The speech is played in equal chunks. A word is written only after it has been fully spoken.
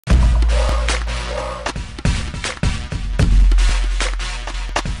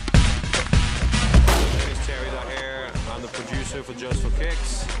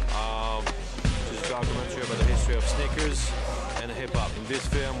sneakers and hip-hop. In this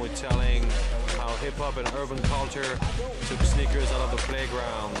film, we're telling how hip-hop and urban culture took sneakers out of the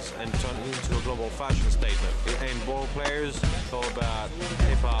playgrounds and turned it into a global fashion statement. It ain't ball players, it's all about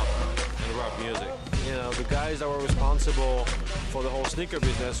hip-hop and rap music. You know, the guys that were responsible for the whole sneaker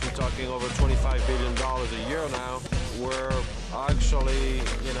business, we're talking over $25 billion a year now, were actually,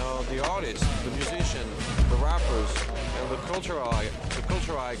 you know, the artists, the musicians, the rappers, and the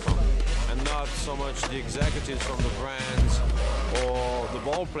cultural icon, and not so much the executives from the brands or the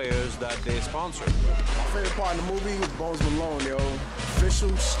ball players that they sponsor. My favorite part of the movie was Bones Malone, yo.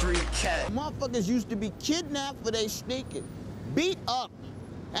 Official street cat. Motherfuckers used to be kidnapped for their sneakers, beat up,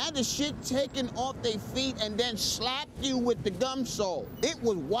 had the shit taken off their feet, and then slapped you with the gum sole. It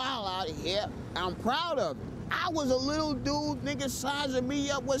was wild out of here. I'm proud of it. I was a little dude, niggas sizing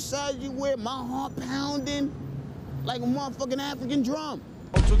me up. What size you wear? My heart pounding like a motherfucking African drum.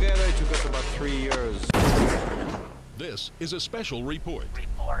 Altogether, it took us about 3 years. This is a special report.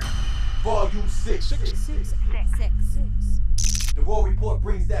 Volume 6. The Raw Report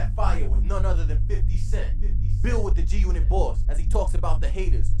brings that fire with none other than 50 Cent. Bill with the G-Unit boss as he talks about the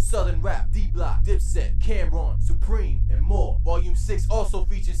haters, Southern Rap, D-Block, Dipset, Cameron, Supreme, and more. Volume 6 also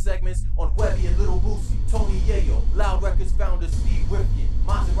features segments on Webbie and Lil Boosie, Tony Yayo, Loud Records founder Steve Rifkin,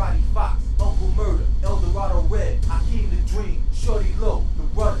 Maserati Fox, Uncle Murder, Eldorado Red, Hakeem the Dream, Shorty Low, The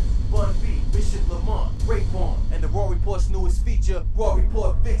Runners, Bun B, Bishop Lamont, Raekwon, and the Raw Report's newest feature, Raw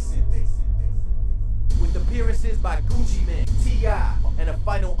Report Vixen. With appearances by Gucci Mane, T.I., and a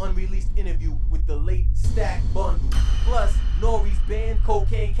final unreleased interview with the late Stack Bundle. Plus, Nori's band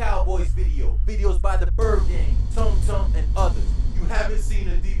Cocaine Cowboys videos by the Bird Gang, Tum Tum, and others. You haven't seen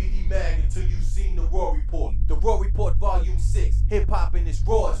a DVD mag until you've seen the Raw Report. The Raw Report Volume 6, hip-hop in its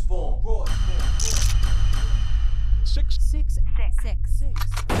rawest form. Six.